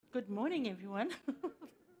Good morning, everyone.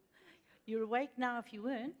 You're awake now if you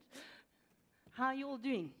weren't. How are you all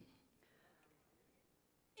doing?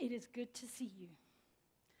 It is good to see you.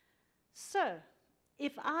 So,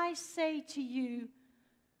 if I say to you,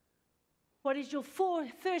 what is your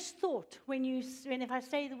first thought if I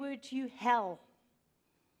say the word to you, hell?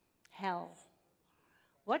 Hell.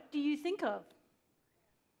 What do you think of?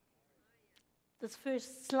 This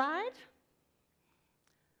first slide?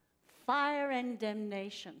 Fire and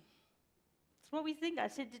damnation. That's what we think. I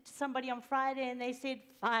said it to somebody on Friday and they said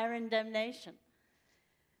fire and damnation.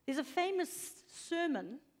 There's a famous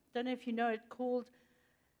sermon, don't know if you know it, called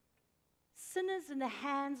Sinners in the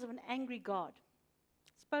Hands of an Angry God,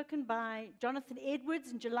 spoken by Jonathan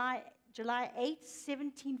Edwards in July 8,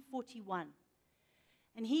 1741.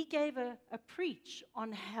 And he gave a preach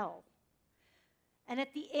on hell. And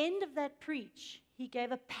at the end of that preach, he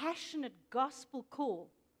gave a passionate gospel call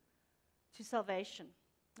to salvation.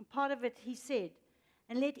 And part of it he said,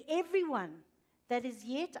 "And let everyone that is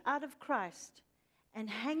yet out of Christ and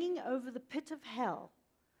hanging over the pit of hell,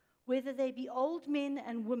 whether they be old men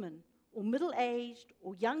and women, or middle-aged,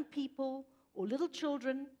 or young people, or little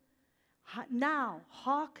children, now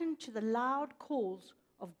hearken to the loud calls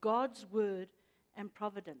of God's word and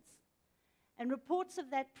providence." And reports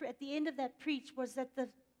of that at the end of that preach was that the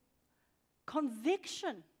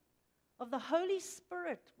conviction of the Holy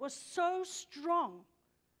Spirit was so strong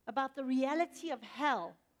about the reality of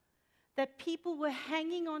hell that people were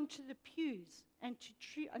hanging onto the pews and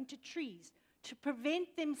onto trees to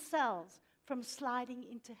prevent themselves from sliding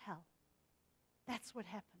into hell. That's what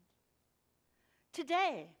happened.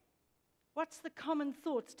 Today, what's the common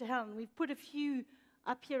thoughts to hell? And we've put a few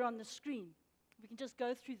up here on the screen. We can just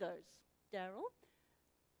go through those. Daryl?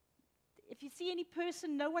 If you see any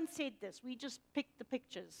person, no one said this. We just picked the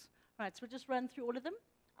pictures. Right, so we'll just run through all of them.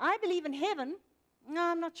 I believe in heaven. No,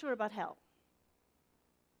 I'm not sure about hell.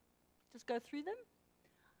 Just go through them.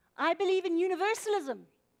 I believe in universalism.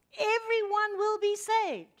 Everyone will be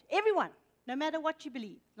saved. Everyone, no matter what you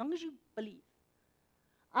believe, as long as you believe.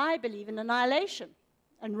 I believe in annihilation,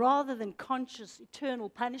 and rather than conscious eternal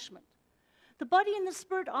punishment. The body and the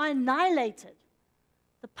spirit are annihilated.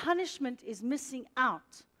 The punishment is missing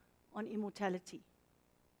out on immortality.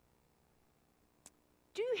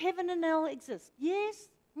 Do heaven and hell exist? Yes,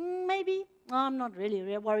 maybe. I'm not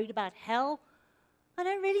really worried about hell. I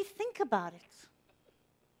don't really think about it.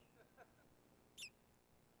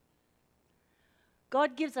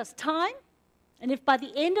 God gives us time, and if by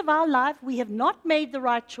the end of our life we have not made the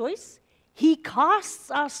right choice, He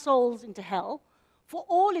casts our souls into hell for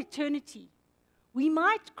all eternity. We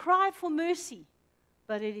might cry for mercy,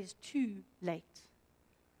 but it is too late.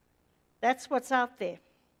 That's what's out there.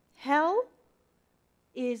 Hell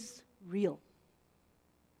is real.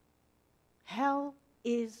 Hell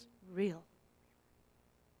is real.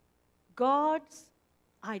 God's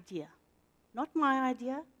idea. Not my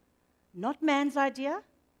idea, not man's idea,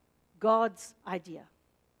 God's idea.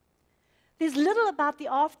 There's little about the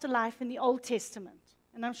afterlife in the Old Testament.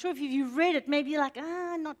 And I'm sure if you've read it, maybe you're like,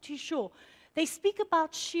 not too sure. They speak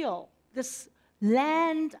about Sheol, this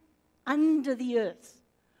land under the earth,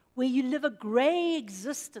 where you live a gray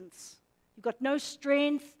existence. You've got no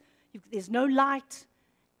strength, there's no light,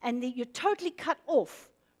 and you're totally cut off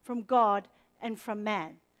from God and from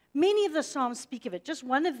man. Many of the Psalms speak of it. Just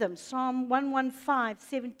one of them, Psalm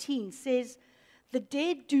 115:17, says, "The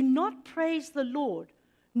dead do not praise the Lord,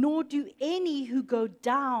 nor do any who go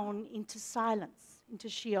down into silence, into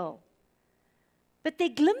Sheol." But they're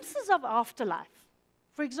glimpses of afterlife.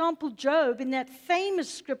 For example, Job, in that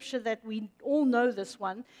famous scripture that we all know this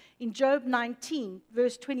one, in Job 19,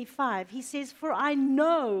 verse 25, he says, "For I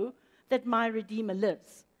know that my Redeemer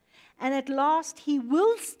lives, and at last He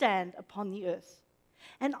will stand upon the earth.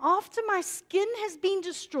 And after my skin has been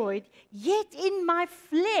destroyed, yet in my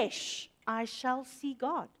flesh I shall see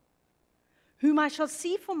God, whom I shall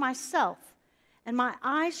see for myself, and my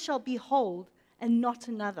eyes shall behold, and not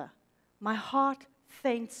another. My heart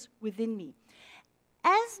faints within me."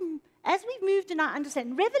 As we've moved in our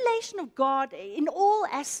understanding, revelation of God in all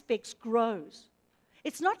aspects grows.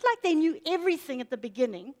 It's not like they knew everything at the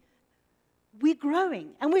beginning. We're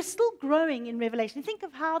growing, and we're still growing in revelation. Think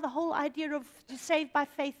of how the whole idea of saved by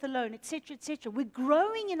faith alone, etc., etc. We're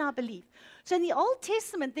growing in our belief. So in the Old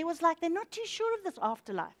Testament, there was like, they're not too sure of this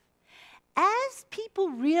afterlife. As people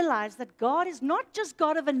realize that God is not just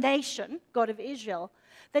God of a nation, God of Israel,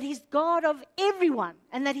 that He's God of everyone,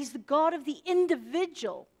 and that He's the God of the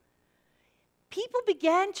individual, people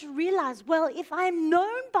began to realize, well, if I'm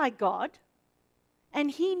known by God, and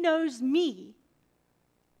He knows me,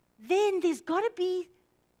 then there's got to be,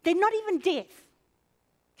 they're not even death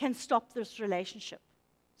can stop this relationship.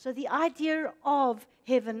 So the idea of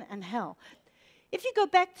heaven and hell. If you go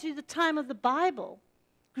back to the time of the Bible,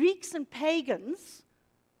 Greeks and pagans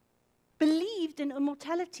believed in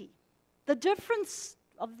immortality. The difference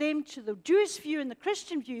of them to the Jewish view and the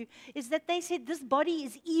Christian view is that they said this body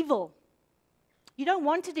is evil. You don't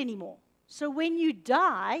want it anymore. So when you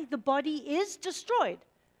die, the body is destroyed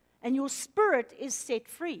and your spirit is set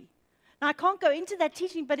free. Now, I can't go into that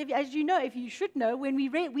teaching, but as you know, if you should know, when we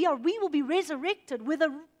will be resurrected with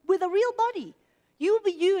a real body. You will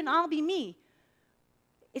be you and I'll be me.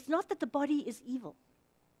 It's not that the body is evil.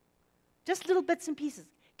 Just little bits and pieces.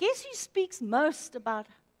 Guess who speaks most about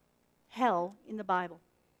hell in the Bible?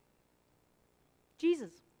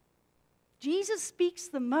 Jesus. Jesus speaks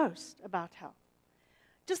the most about hell.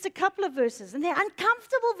 Just a couple of verses, and they're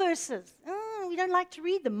uncomfortable verses. We don't like to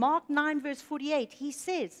read them. Mark 9, verse 48, he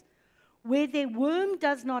says, where their worm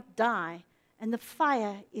does not die and the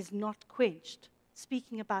fire is not quenched,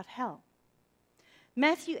 speaking about hell.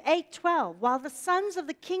 Matthew 8:12, while the sons of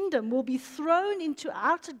the kingdom will be thrown into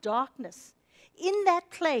outer darkness, in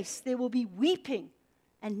that place there will be weeping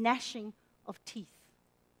and gnashing of teeth.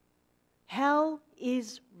 Hell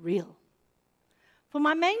is real. For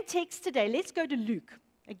my main text today, let's go to Luke.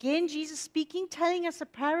 Again, Jesus speaking, telling us a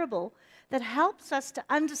parable that helps us to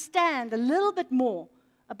understand a little bit more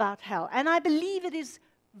about hell. And I believe it is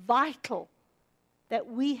vital that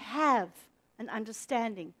we have an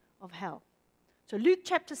understanding of hell. So Luke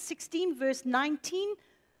chapter 16, verse 19,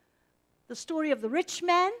 the story of the rich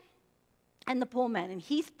man and the poor man. And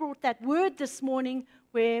Heath brought that word this morning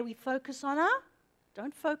where we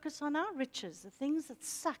don't focus on our riches, the things that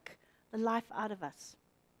suck the life out of us.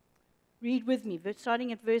 Read with me,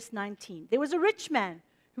 starting at verse 19. There was a rich man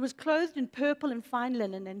who was clothed in purple and fine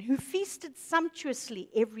linen and who feasted sumptuously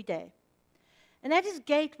every day. And at his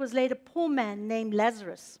gate was laid a poor man named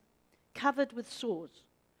Lazarus, covered with sores,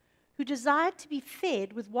 who desired to be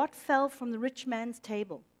fed with what fell from the rich man's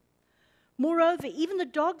table. Moreover, even the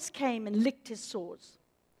dogs came and licked his sores.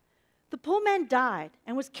 The poor man died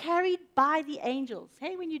and was carried by the angels.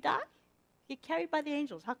 Hey, when you die, you're carried by the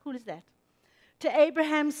angels. How cool is that? To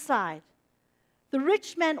Abraham's side. The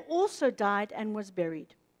rich man also died and was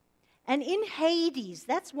buried. And in Hades,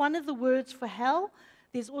 that's one of the words for hell.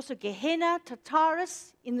 There's also Gehenna,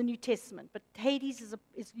 Tartarus in the New Testament, but Hades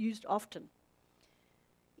is used often.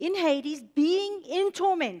 In Hades, being in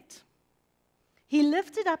torment, he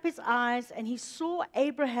lifted up his eyes and he saw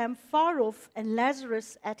Abraham far off and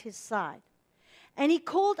Lazarus at his side. And he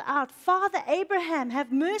called out, Father Abraham,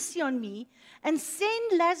 have mercy on me and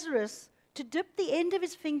send Lazarus to dip the end of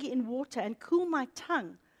his finger in water and cool my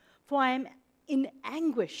tongue, for I am in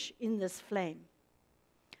anguish in this flame.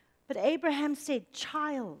 But Abraham said,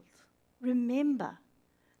 Child, remember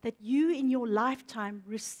that you in your lifetime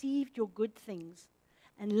received your good things,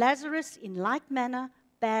 and Lazarus in like manner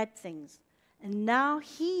bad things. And now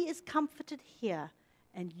he is comforted here,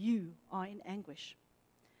 and you are in anguish.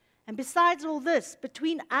 And besides all this,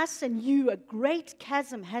 between us and you a great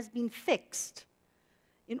chasm has been fixed,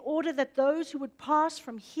 in order that those who would pass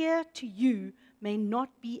from here to you may not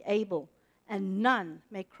be able, and none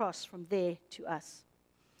may cross from there to us.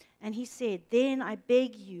 And he said, Then I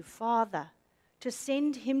beg you, Father, to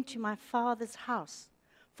send him to my father's house,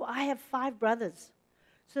 for I have 5 brothers,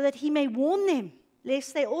 so that he may warn them,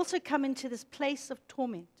 lest they also come into this place of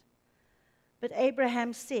torment. But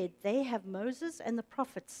Abraham said, They have Moses and the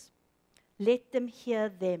prophets. Let them hear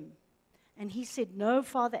them. And he said, No,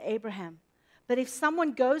 Father Abraham, but if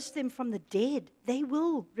someone goes to them from the dead, they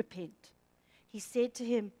will repent. He said to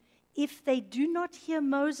him, If they do not hear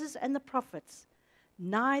Moses and the prophets,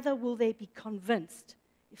 neither will they be convinced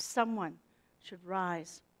if someone should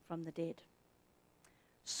rise from the dead.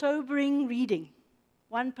 Sobering reading.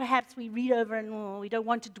 One perhaps we read over and we don't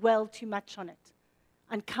want to dwell too much on it.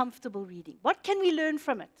 Uncomfortable reading. What can we learn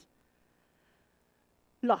from it?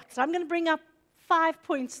 Lots. I'm going to bring up 5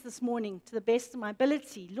 points this morning to the best of my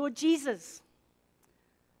ability. Lord Jesus,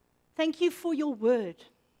 thank you for your word.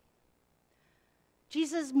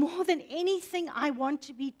 Jesus, more than anything, I want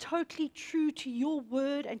to be totally true to your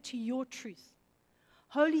word and to your truth.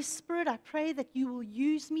 Holy Spirit, I pray that you will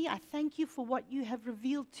use me. I thank you for what you have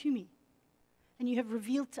revealed to me and you have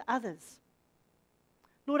revealed to others.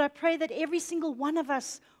 Lord, I pray that every single one of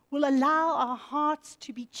us will allow our hearts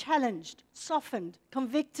to be challenged, softened,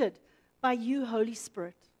 convicted by you, Holy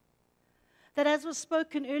Spirit. That as was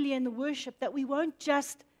spoken earlier in the worship, that we won't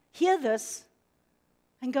just hear this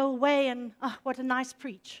and go away and, what a nice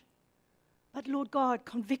preach. But Lord God,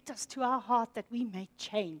 convict us to our heart that we may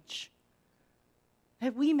change.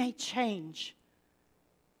 That we may change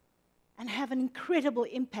and have an incredible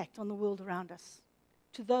impact on the world around us,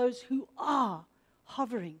 to those who are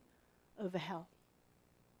hovering over hell.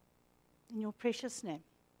 In your precious name,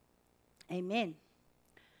 amen.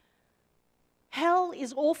 Hell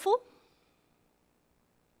is awful.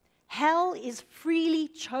 Hell is freely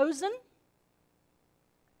chosen.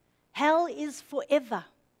 Hell is forever.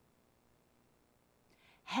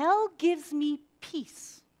 Hell gives me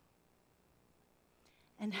peace.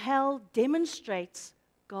 And hell demonstrates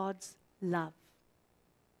God's love.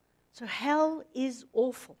 So hell is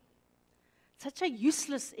awful. Such a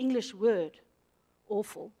useless English word,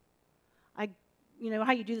 awful. You know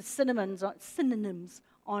how you do the synonyms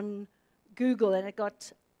on Google, and it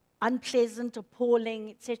got unpleasant,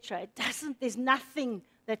 appalling, etc. There's nothing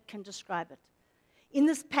that can describe it. In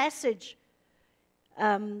this passage,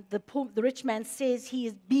 the rich man says he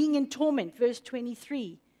is being in torment, verse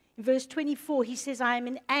 23. In verse 24, he says, I am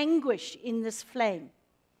in anguish in this flame.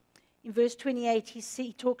 In verse 28,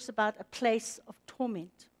 he talks about a place of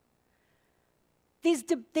torment.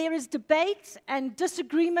 There is debate and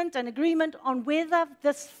disagreement and agreement on whether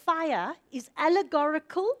this fire is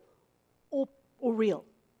allegorical or real.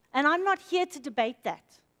 And I'm not here to debate that.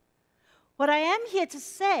 What I am here to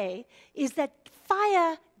say is that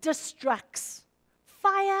fire destructs.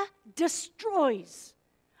 Fire destroys.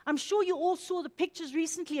 I'm sure you all saw the pictures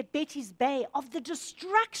recently at Betty's Bay of the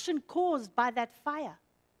destruction caused by that fire.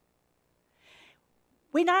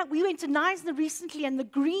 We went to Neisner recently, and the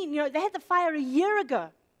green, they had the fire a year ago.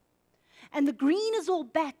 And the green is all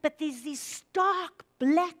back, but there's these stark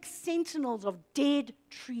black sentinels of dead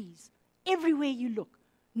trees. Everywhere you look,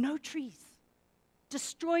 no trees.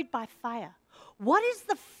 Destroyed by fire. What is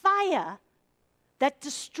the fire that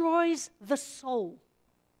destroys the soul?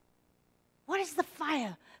 What is the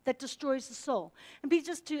fire that destroys the soul? And be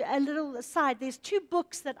just to a little aside, there's two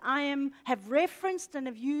books that I have referenced and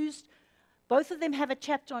have used. Both of them have a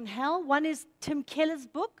chapter on hell. One is Tim Keller's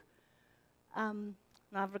book.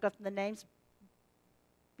 I've forgotten the names.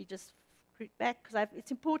 Be just back, because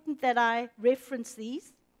it's important that I reference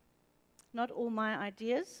these. Not all my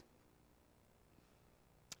ideas.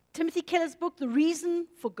 Timothy Keller's book, The Reason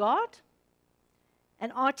for God,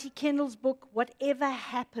 and R.T. Kendall's book, Whatever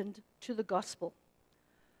Happened to the Gospel.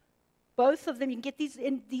 Both of them, you can get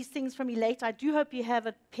these things from me later. I do hope you have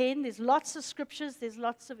a pen. There's lots of scriptures, there's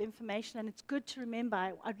lots of information, and it's good to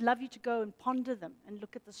remember. I'd love you to go and ponder them and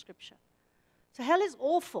look at the scripture. So hell is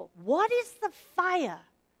awful. What is the fire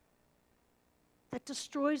that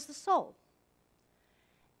destroys the soul?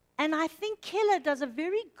 And I think Keller does a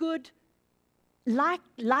very good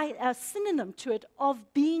synonym to it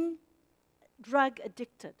of being drug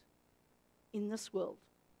addicted in this world.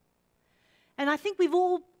 And I think we've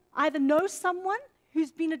all either know someone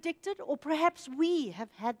who's been addicted, or perhaps we have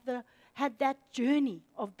had that journey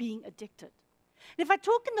of being addicted. And if I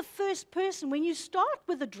talk in the first person, when you start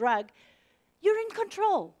with a drug, you're in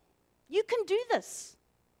control. You can do this.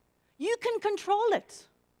 You can control it.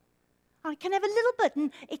 I can have a little bit,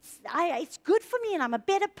 and it's good for me, and I'm a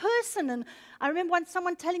better person. And I remember once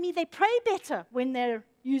someone telling me they pray better when they're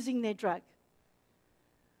using their drug.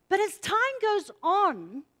 But as time goes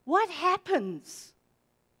on, what happens?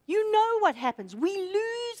 You know what happens. We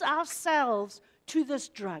lose ourselves to this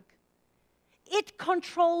drug. It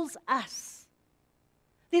controls us.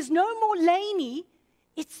 There's no more Lainey,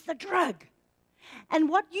 it's the drug. And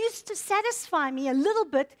what used to satisfy me a little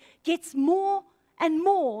bit gets more and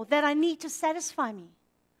more that I need to satisfy me.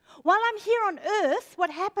 While I'm here on earth, what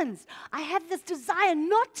happens? I have this desire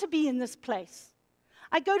not to be in this place.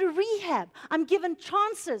 I go to rehab. I'm given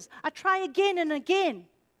chances. I try again and again.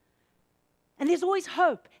 And there's always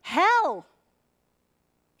hope. Hell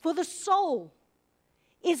for the soul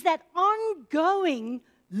is that ongoing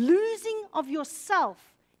losing of yourself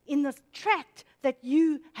in the tract that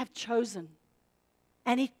you have chosen.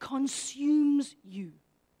 And it consumes you.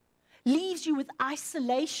 Leaves you with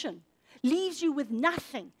isolation. Leaves you with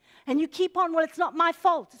nothing. And you keep on, well, it's not my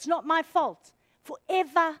fault. It's not my fault.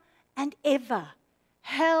 Forever and ever.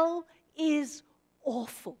 Hell is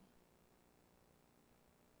awful.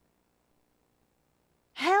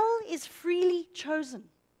 Hell is freely chosen.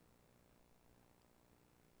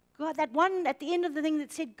 God, that one at the end of the thing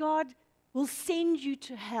that said, God will send you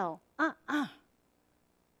to hell.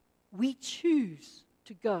 We choose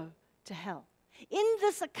to go to hell. In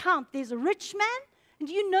this account, there's a rich man, and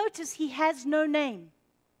you notice he has no name.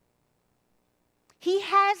 He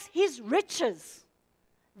has his riches.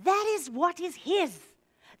 That is what is his.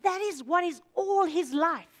 That is what is all his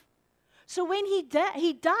life. So when he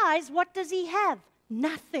dies, what does he have?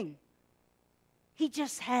 Nothing. He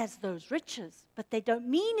just has those riches, but they don't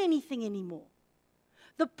mean anything anymore.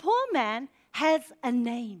 The poor man has a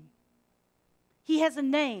name. He has a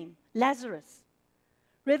name, Lazarus.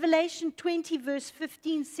 Revelation 20, verse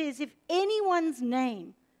 15 says, if anyone's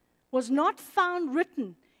name was not found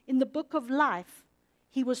written in the book of life,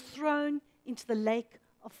 he was thrown into the lake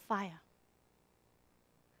of fire.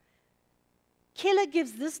 Keller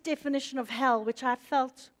gives this definition of hell, which I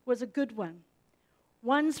felt was a good one.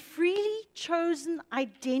 One's freely chosen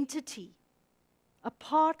identity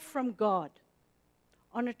apart from God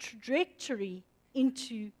on a trajectory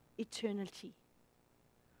into eternity.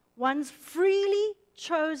 One's freely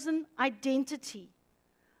chosen identity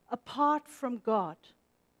apart from God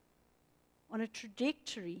on a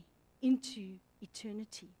trajectory into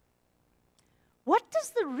eternity. What does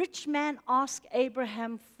the rich man ask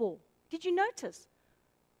Abraham for? Did you notice?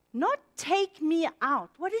 Not take me out.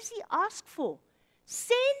 What does he ask for?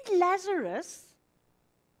 Send Lazarus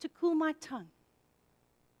to cool my tongue.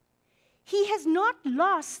 He has not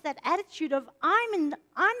lost that attitude of, I'm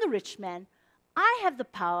the rich man. I have the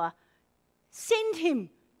power. Send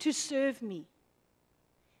him to serve me.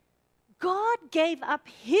 God gave up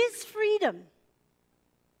his freedom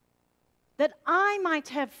that I might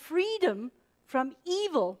have freedom from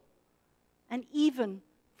evil and even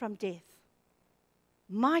from death.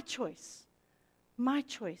 My choice. My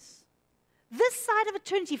choice. This side of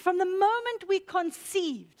eternity, from the moment we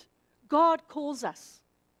conceived, God calls us.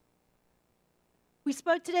 We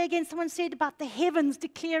spoke today again, someone said about the heavens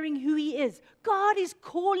declaring who he is. God is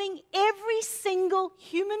calling every single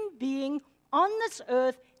human being on this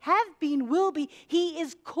earth, have been, will be. He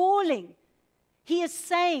is calling. He is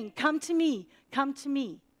saying, come to me, come to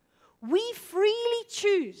me. We freely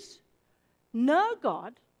choose, no,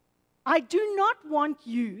 God, I do not want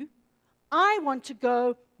you. I want to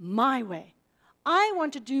go my way. I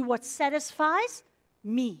want to do what satisfies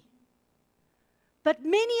me. But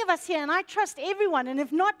many of us here, and I trust everyone, and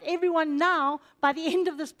if not everyone now, by the end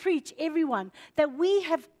of this preach, everyone, that we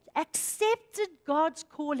have accepted God's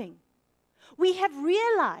calling. We have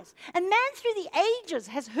realized, and man through the ages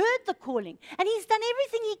has heard the calling, and he's done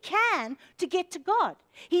everything he can to get to God.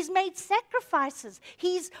 He's made sacrifices.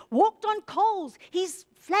 He's walked on coals. He's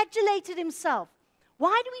flagellated himself.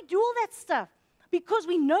 Why do we do all that stuff? Because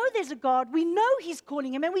we know there's a God, we know he's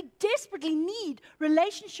calling him, and we desperately need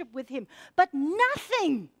relationship with him. But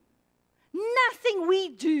nothing we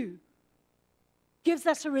do gives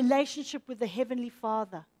us a relationship with the Heavenly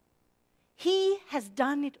Father. He has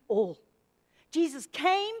done it all. Jesus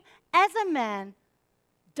came as a man,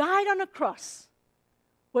 died on a cross,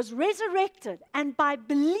 was resurrected, and by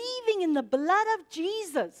believing in the blood of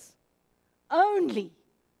Jesus only,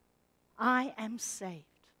 I am saved.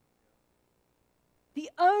 The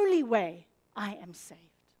only way I am saved.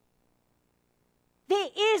 There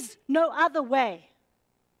is no other way.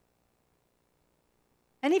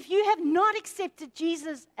 And if you have not accepted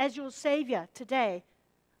Jesus as your Savior today,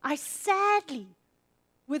 I sadly,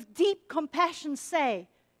 with deep compassion say,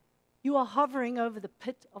 you are hovering over the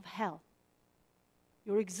pit of hell.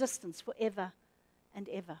 Your existence forever and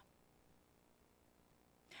ever.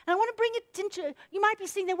 And I want to bring it into, you might be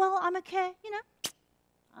saying that, well, I'm okay,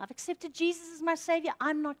 I've accepted Jesus as my Savior.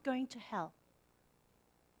 I'm not going to hell.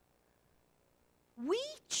 We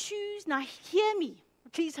choose, now hear me,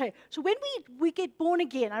 please hear. So when we get born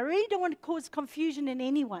again, I really don't want to cause confusion in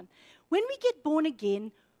anyone. When we get born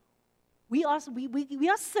again, we are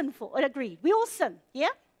sinful. Agreed. We all sin. Yeah?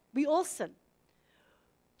 We all sin.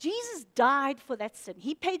 Jesus died for that sin.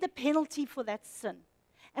 He paid the penalty for that sin.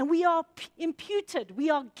 And we are imputed. We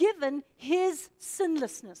are given his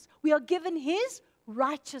sinlessness. We are given his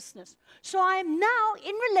righteousness. So I am now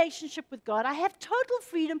in relationship with God. I have total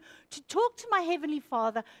freedom to talk to my Heavenly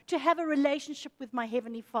Father, to have a relationship with my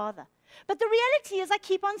Heavenly Father. But the reality is I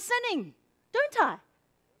keep on sinning, don't I?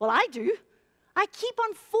 Well, I do. I keep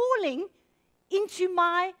on falling into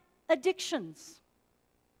my addictions.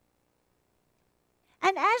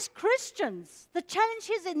 And as Christians, the challenge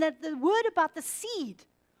is in the word about the seed.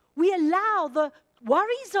 We allow the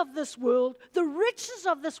worries of this world, the riches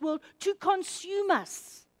of this world to consume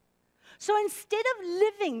us. So instead of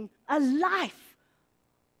living a life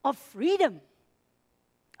of freedom,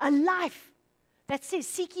 a life that says,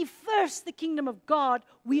 seek ye first the kingdom of God,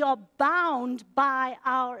 we are bound by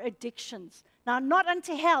our addictions. Now, not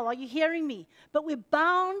unto hell, are you hearing me? But we're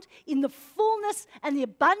bound in the fullness and the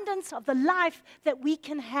abundance of the life that we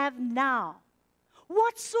can have now.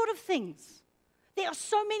 What sort of things? There are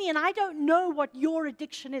so many, and I don't know what your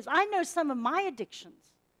addiction is. I know some of my addictions.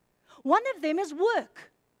 One of them is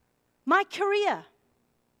work, my career.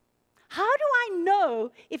 How do I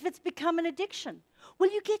know if it's become an addiction?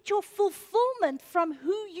 will you get your fulfillment from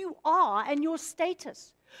who you are and your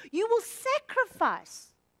status. You will sacrifice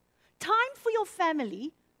time for your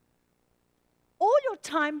family, all your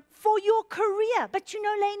time for your career. But you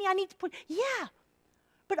know, Lainey, I need to put, yeah,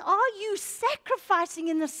 but are you sacrificing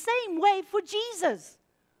in the same way for Jesus?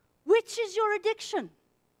 Which is your addiction?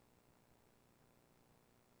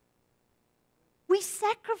 We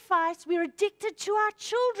sacrifice, we're addicted to our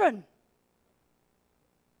children.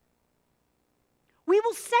 We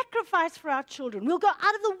will sacrifice for our children. We'll go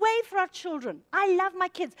out of the way for our children. I love my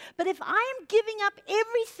kids. But if I am giving up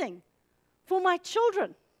everything for my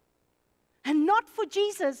children and not for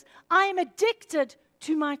Jesus, I am addicted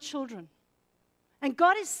to my children. And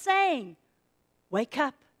God is saying, wake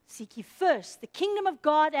up, seek ye first the kingdom of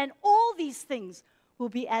God, and all these things will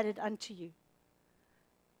be added unto you.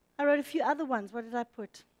 I wrote a few other ones. What did I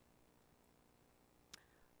put?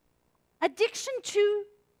 Addiction to,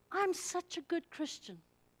 I'm such a good Christian.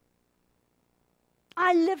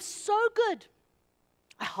 I live so good.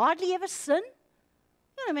 I hardly ever sin.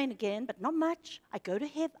 You know what I mean, again, but not much. I go to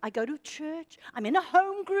heaven. I go to church. I'm in a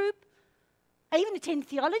home group. I even attend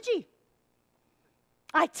theology.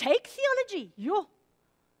 I take theology.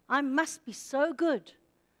 I must be so good.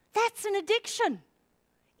 That's an addiction.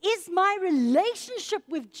 Is my relationship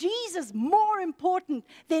with Jesus more important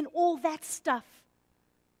than all that stuff?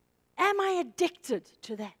 Am I addicted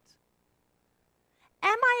to that?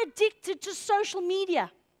 Am I addicted to social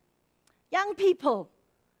media? Young people,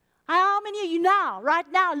 how many of you now,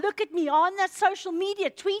 right now, look at me on that social media,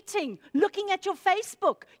 tweeting, looking at your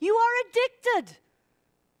Facebook? You are addicted.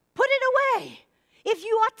 Put it away. If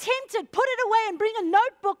you are tempted, put it away and bring a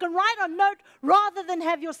notebook and write on note rather than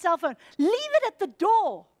have your cell phone. Leave it at the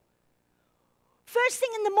door. First thing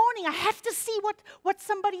in the morning, I have to see what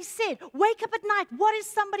somebody said. Wake up at night, what is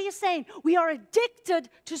somebody saying? We are addicted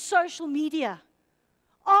to social media.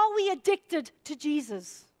 Are we addicted to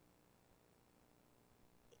Jesus?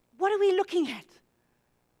 What are we looking at?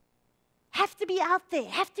 Have to be out there,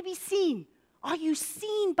 have to be seen. Are you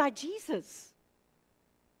seen by Jesus?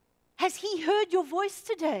 Has He heard your voice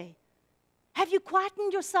today? Have you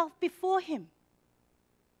quietened yourself before Him?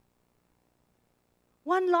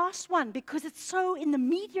 One last one, because it's so in the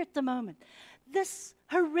media at the moment. This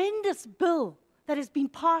horrendous bill that has been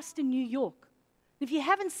passed in New York. If you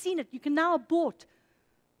haven't seen it, you can now abort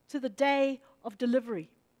to the day of delivery.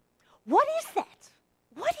 What is that?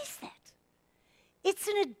 What is that? It's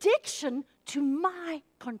an addiction to my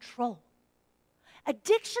control.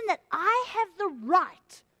 Addiction that I have the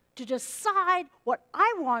right to decide what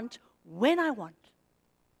I want when I want.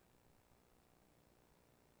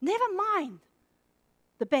 Never mind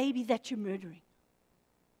the baby that you're murdering.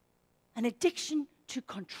 An addiction to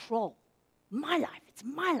control. My life, it's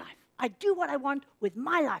my life. I do what I want with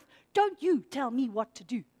my life. Don't you tell me what to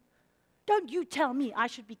do. Don't you tell me I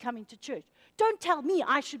should be coming to church. Don't tell me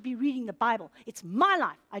I should be reading the Bible. It's my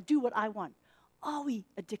life. I do what I want. Are we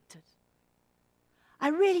addicted? I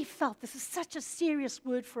really felt this is such a serious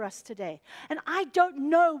word for us today. And I don't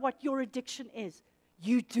know what your addiction is.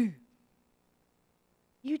 You do.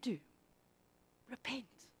 You do. Repent.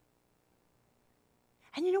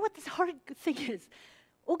 And you know what this horrid thing is?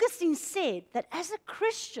 Augustine said that as a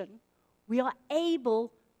Christian, we are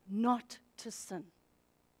able not to sin.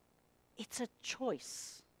 It's a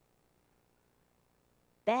choice.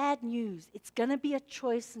 Bad news. It's going to be a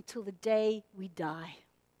choice until the day we die.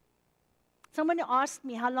 Someone asked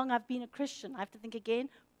me how long I've been a Christian. I have to think again.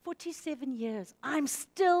 47 years. I'm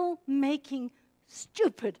still making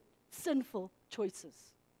stupid, sinful choices.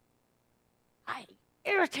 I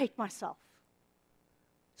irritate myself.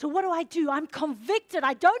 So what do? I'm convicted.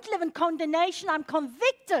 I don't live in condemnation. I'm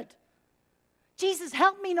convicted. Jesus,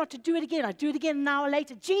 help me not to do it again. I do it again an hour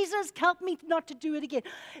later. Jesus, help me not to do it again.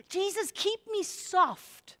 Jesus, keep me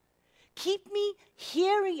soft. Keep me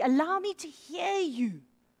hearing. Allow me to hear you.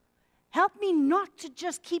 Help me not to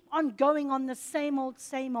just keep on going on the same old,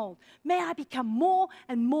 same old. May I become more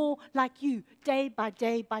and more like you day by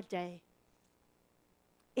day by day.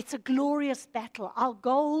 It's a glorious battle. Our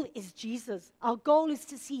goal is Jesus. Our goal is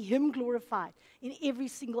to see Him glorified in every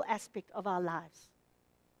single aspect of our lives.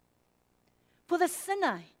 For the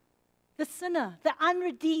sinner, the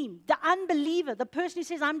unredeemed, the unbeliever, the person who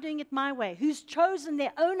says, I'm doing it my way, who's chosen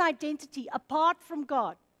their own identity apart from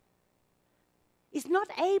God, is not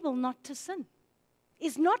able not to sin,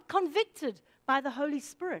 is not convicted by the Holy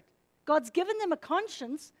Spirit. God's given them a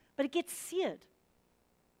conscience, but it gets seared.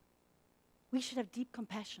 We should have deep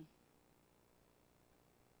compassion.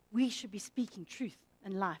 We should be speaking truth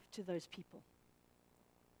and life to those people.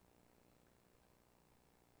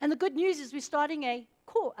 And the good news is we're starting a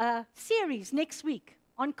series next week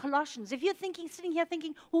on Colossians. If you're sitting here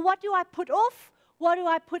thinking, well, what do I put off? What do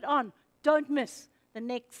I put on? Don't miss the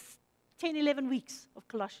next 10, 11 weeks of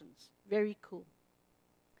Colossians. Very cool.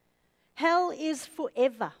 Hell is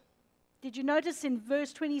forever. Did you notice in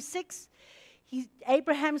verse 26,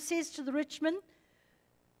 Abraham says to the rich man,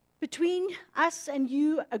 between us and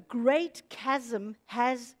you, a great chasm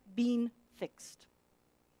has been fixed.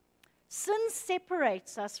 Sin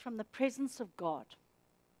separates us from the presence of God.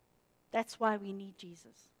 That's why we need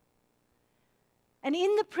Jesus. And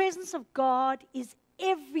in the presence of God is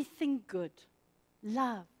everything good.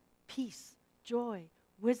 Love, peace, joy,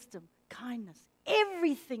 wisdom, kindness.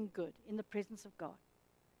 Everything good in the presence of God.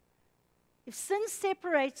 If sin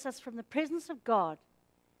separates us from the presence of God,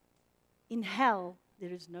 in hell,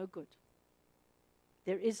 there is no good.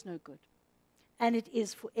 There is no good. And it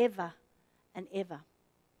is forever and ever.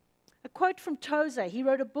 A quote from Tozer. He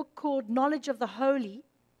wrote a book called Knowledge of the Holy,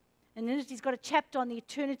 and in it he's got a chapter on the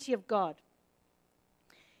eternity of God.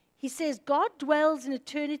 He says, God dwells in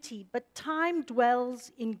eternity, but time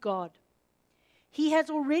dwells in God. He has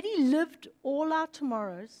already lived all our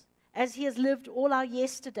tomorrows as he has lived all our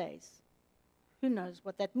yesterdays. Who knows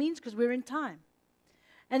what that means, because we're in time.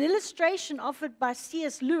 An illustration offered by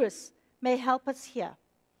C.S. Lewis may help us here.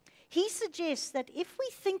 He suggests that if we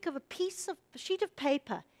think of a sheet of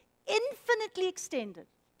paper infinitely extended,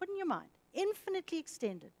 put in your mind, infinitely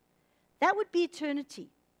extended, that would be eternity.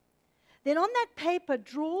 Then on that paper,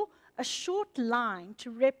 draw a short line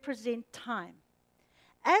to represent time.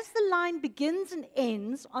 As the line begins and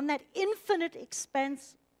ends on that infinite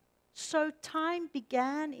expanse, so time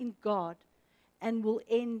began in God and will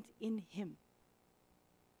end in him.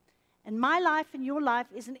 And my life and your life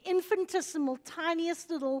is an infinitesimal, tiniest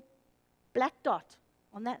little black dot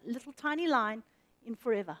on that little tiny line in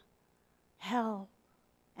forever. Hell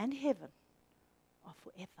and heaven are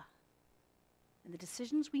forever. And the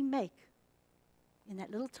decisions we make in that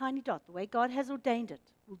little tiny dot, the way God has ordained it,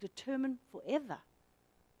 will determine forever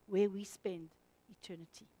where we spend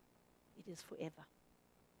eternity. It is forever.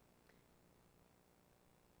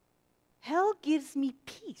 Hell gives me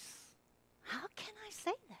peace. How can I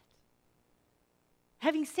say that?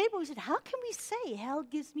 Having said what we said, how can we say hell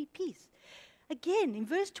gives me peace? Again, in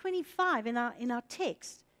verse 25 in our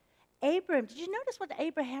text, Abraham, did you notice what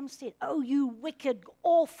Abraham said? Oh, you wicked,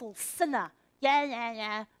 awful sinner.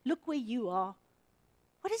 Yeah. Look where you are.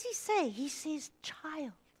 What does he say? He says,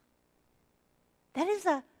 child. That is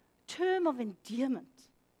a term of endearment.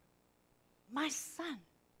 My son.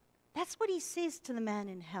 That's what he says to the man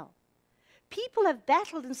in hell. People have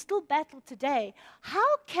battled and still battle today.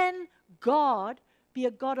 How can God be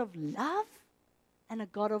a God of love and a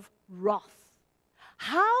God of wrath?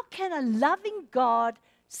 How can a loving God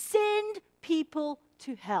send people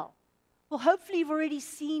to hell? Well, hopefully you've already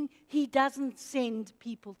seen he doesn't send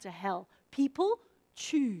people to hell. People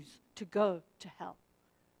choose to go to hell.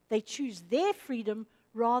 They choose their freedom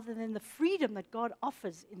rather than the freedom that God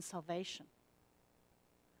offers in salvation.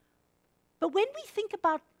 But when we think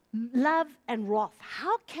about love and wrath,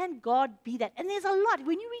 how can God be that? And there's a lot.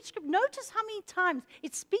 When you read Scripture, notice how many times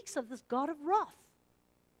it speaks of this God of wrath.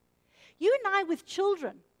 You and I with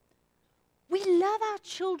children, we love our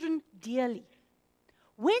children dearly.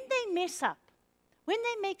 When they mess up, when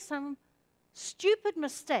they make some stupid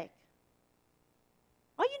mistake,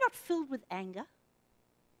 are you not filled with anger?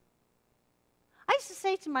 I used to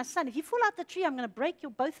say to my son, if you fall out the tree, I'm going to break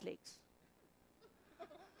your both legs.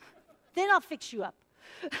 Then I'll fix you up.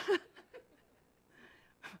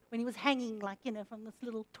 When he was hanging, from this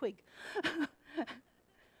little twig.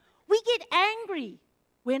 We get angry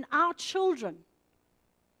when our children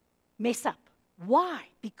mess up. Why?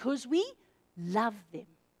 Because we love them.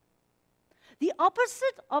 The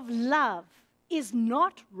opposite of love is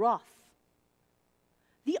not wrath.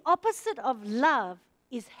 The opposite of love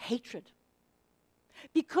is hatred.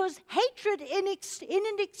 Because hatred in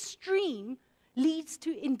an extreme leads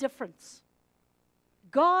to indifference.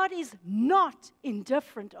 God is not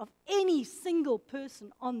indifferent of any single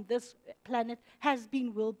person on this planet, has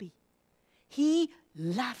been, will be. He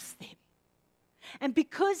loves them. And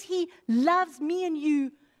because he loves me and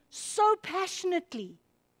you so passionately,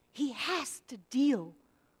 he has to deal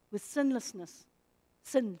with sinlessness,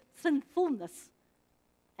 sinfulness,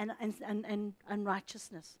 and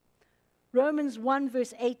unrighteousness. Romans 1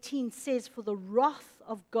 verse 18 says, for the wrath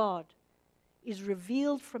of God is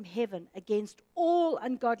revealed from heaven against all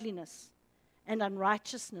ungodliness and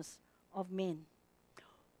unrighteousness of men.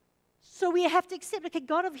 So we have to accept, okay,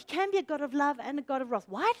 he can be a God of love and a God of wrath.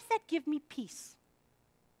 Why does that give me peace?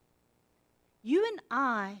 You and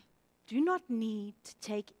I do not need to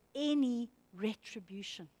take any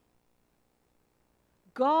retribution.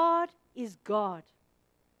 God is God.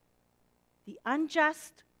 The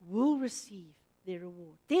unjust will receive their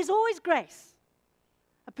reward. There's always grace.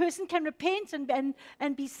 A person can repent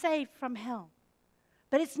and be saved from hell.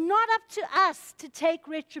 But it's not up to us to take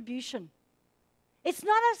retribution. It's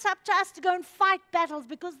not up to us to go and fight battles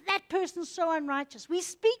because that person's so unrighteous. We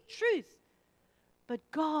speak truth. But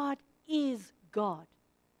God is God.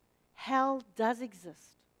 Hell does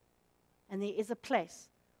exist. And there is a place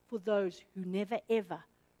for those who never, ever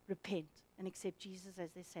repent and accept Jesus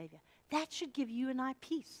as their Savior. That should give you and I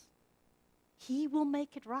peace. He will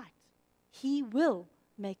make it right. He will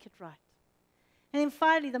make it right. And then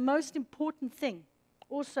finally, the most important thing,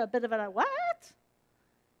 also a bit of a what?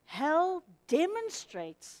 Hell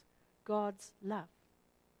demonstrates God's love.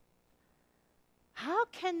 How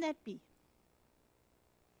can that be?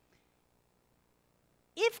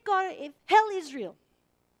 If hell is real,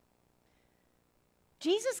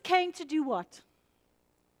 Jesus came to do what?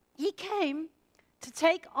 He came to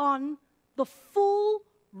take on the full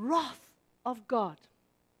wrath of God.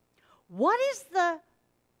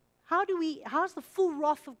 How's the full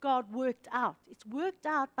wrath of God worked out? It's worked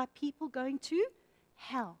out by people going to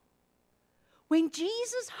hell. When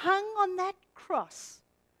Jesus hung on that cross,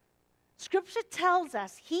 Scripture tells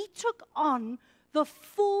us he took on the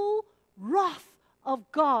full wrath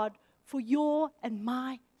of God for your and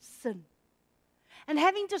my sin. And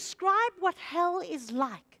having described what hell is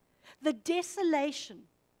like, the desolation,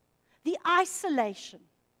 the isolation,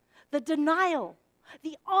 the denial,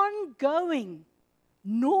 the ongoing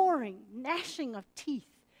gnawing, gnashing of teeth,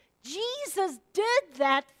 Jesus did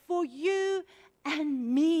that for you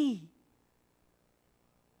and me.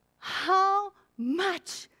 How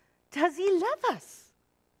much does he love us?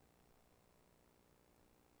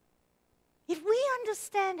 If we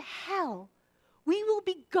understand hell, we will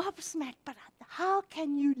be gobsmacked. But how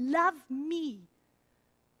can you love me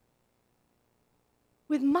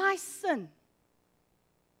with my sin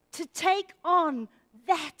to take on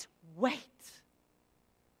that weight?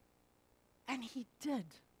 And he did.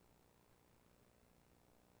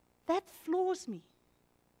 That floors me.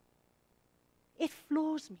 It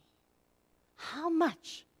floors me. How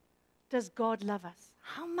much does God love us?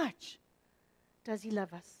 How much does he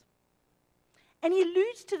love us? And he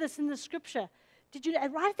alludes to this in the scripture. Did you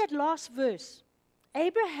right at that last verse?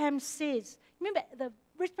 Abraham says, remember, the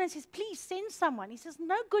rich man says, please send someone. He says,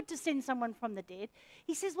 no good to send someone from the dead.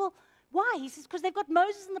 He says, well, why? He says, because they've got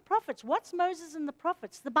Moses and the prophets. What's Moses and the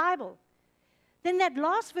prophets? The Bible. Then that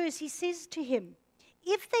last verse, he says to him,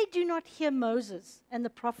 if they do not hear Moses and the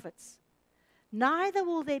prophets, neither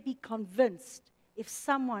will they be convinced if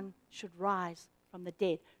someone should rise from the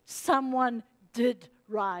dead. Someone did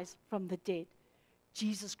rise from the dead.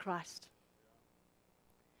 Jesus Christ.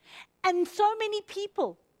 And so many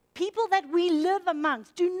people that we live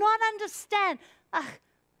amongst, do not understand,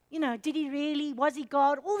 did he really? Was he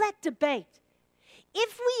God? All that debate.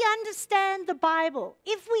 If we understand the Bible,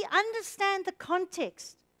 if we understand the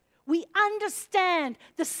context, we understand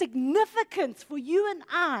the significance for you and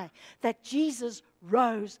I that Jesus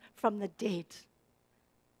rose from the dead.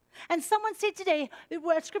 And someone said today,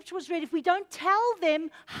 where scripture was read, if we don't tell them,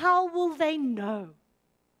 how will they know?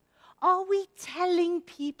 Are we telling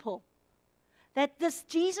people that this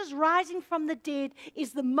Jesus rising from the dead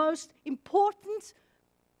is the most important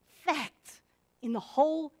fact in the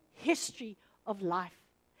whole history of life?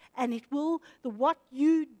 And it will, what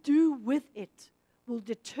you do with it will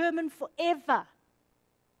determine forever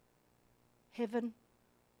heaven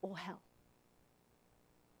or hell.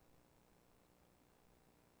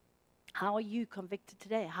 How are you convicted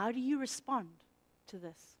today? How do you respond to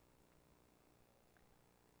this?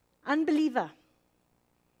 Unbeliever,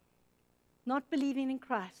 not believing in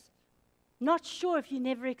Christ, not sure if you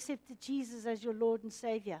never accepted Jesus as your Lord and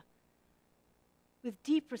Savior. With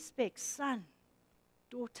deep respect, son,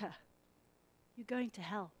 daughter, you're going to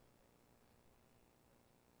hell.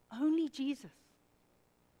 Only Jesus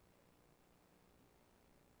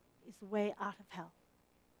is the way out of hell,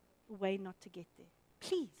 the way not to get there.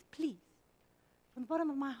 Please, please, from the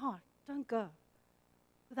bottom of my heart, don't go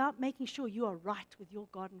without making sure you are right with your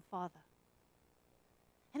God and Father.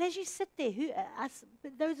 And as you sit there,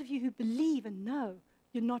 those of you who believe and know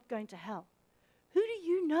you're not going to hell, who do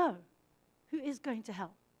you know who is going to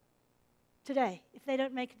hell today if they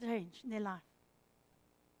don't make a change in their life?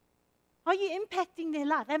 Are you impacting their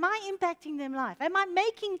life? Am I impacting their life? Am I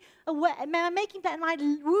making am I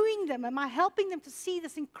wooing them? Am I helping them to see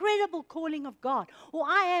this incredible calling of God? Or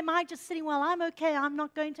am I just sitting, well, I'm okay, I'm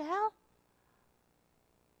not going to hell?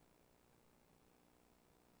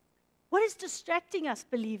 What is distracting us,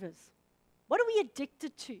 believers? What are we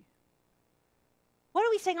addicted to? What are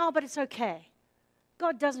we saying, oh, but it's okay?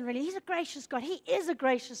 God doesn't really. He's a gracious God. He is a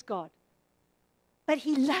gracious God. But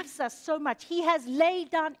He loves us so much. He has laid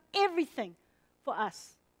down everything for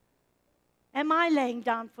us. Am I laying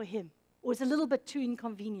down for Him? Or is it a little bit too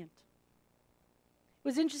inconvenient? It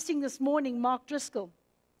was interesting this morning, Mark Driscoll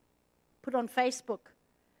put on Facebook.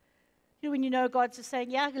 You know, when you know God's just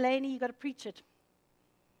saying, yeah, Lainey, you've got to preach it.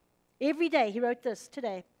 Every day, he wrote this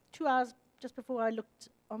today, 2 hours just before I looked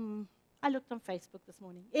on Facebook this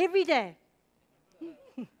morning. Every day.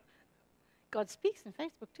 God speaks on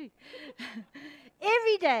Facebook too.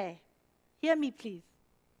 Every day. Hear me, please.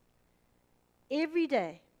 Every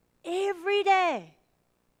day. Every day.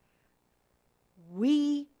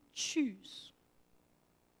 We choose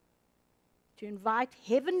to invite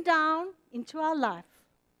heaven down into our life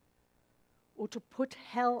or to put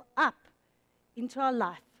hell up into our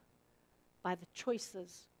life by the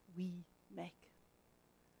choices we make.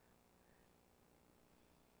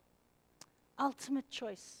 Ultimate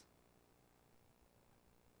choice,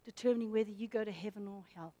 determining whether you go to heaven or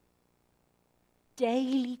hell.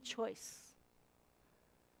 Daily choice.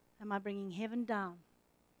 Am I bringing heaven down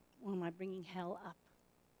or am I bringing hell up?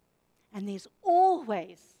 And there's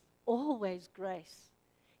always grace.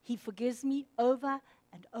 He forgives me over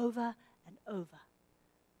and over and over.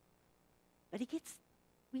 But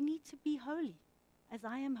we need to be holy, as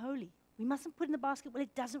I am holy. We mustn't put in the basket, well,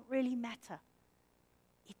 it doesn't really matter.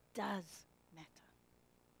 It does matter.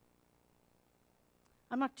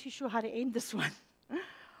 I'm not too sure how to end this one.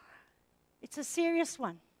 It's a serious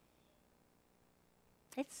one.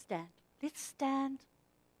 Let's stand. Let's stand.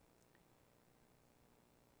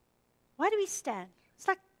 Why do we stand? It's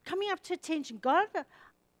like coming up to attention. God,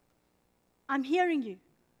 I'm hearing you.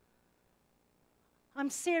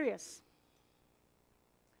 I'm serious.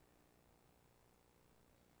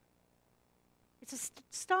 It's a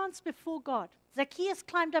stance before God. Zacchaeus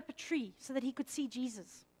climbed up a tree so that he could see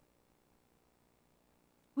Jesus.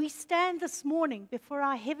 We stand this morning before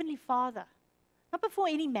our Heavenly Father, not before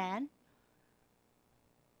any man.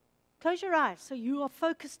 Close your eyes so you are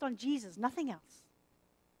focused on Jesus, nothing else.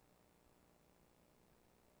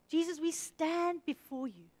 Jesus, we stand before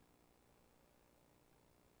you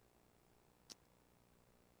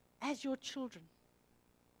as your children.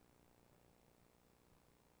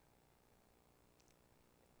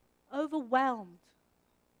 Overwhelmed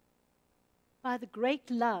by the great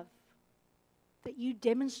love that you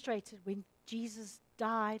demonstrated when Jesus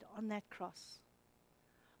died on that cross.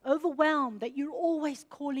 Overwhelmed that you're always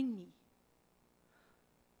calling me.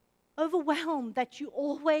 Overwhelmed that you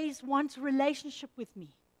always want a relationship with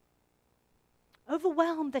me.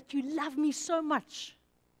 Overwhelmed that you love me so much.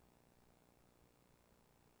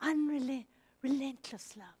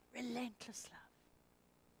 Relentless love, relentless love.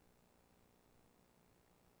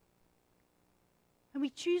 And we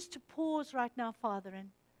choose to pause right now, Father,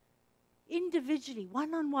 and individually,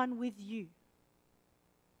 one-on-one with you.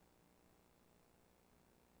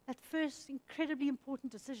 That first incredibly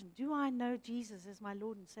important decision. Do I know Jesus as my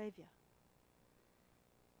Lord and Savior?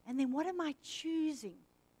 And then what am I choosing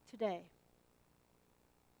today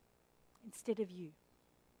instead of you?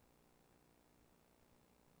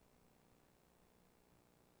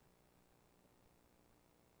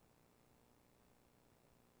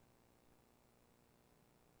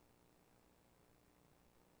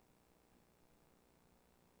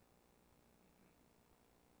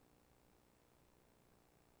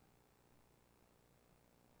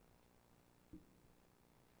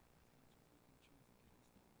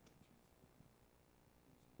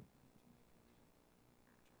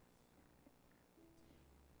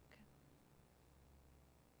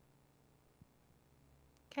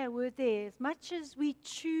 Okay, we're there. As much as we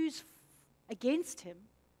choose against Him,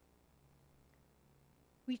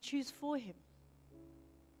 we choose for Him.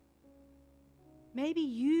 Maybe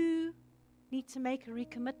you need to make a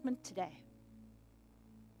recommitment today.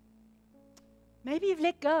 Maybe you've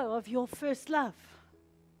let go of your first love.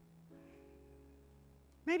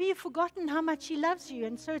 Maybe you've forgotten how much He loves you,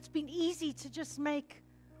 and so it's been easy to just make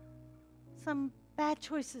some bad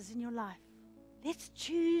choices in your life. Let's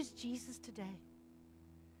choose Jesus today.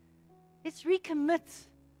 Let's recommit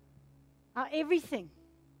our everything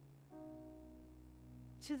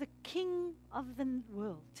to the King of the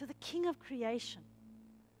world, to the King of creation,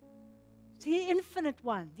 to the infinite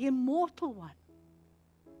one, the immortal one,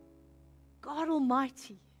 God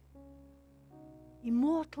Almighty,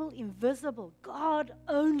 immortal, invisible, God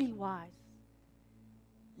only wise,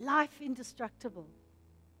 life indestructible,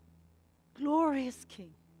 glorious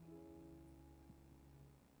King.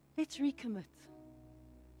 Let's recommit.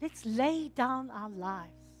 Let's lay down our lives.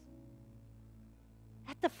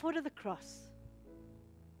 at the foot of the cross.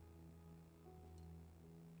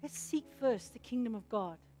 Let's seek first the kingdom of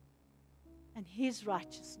God and His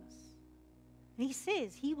righteousness. And He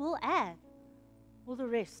says He will add all the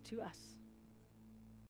rest to us.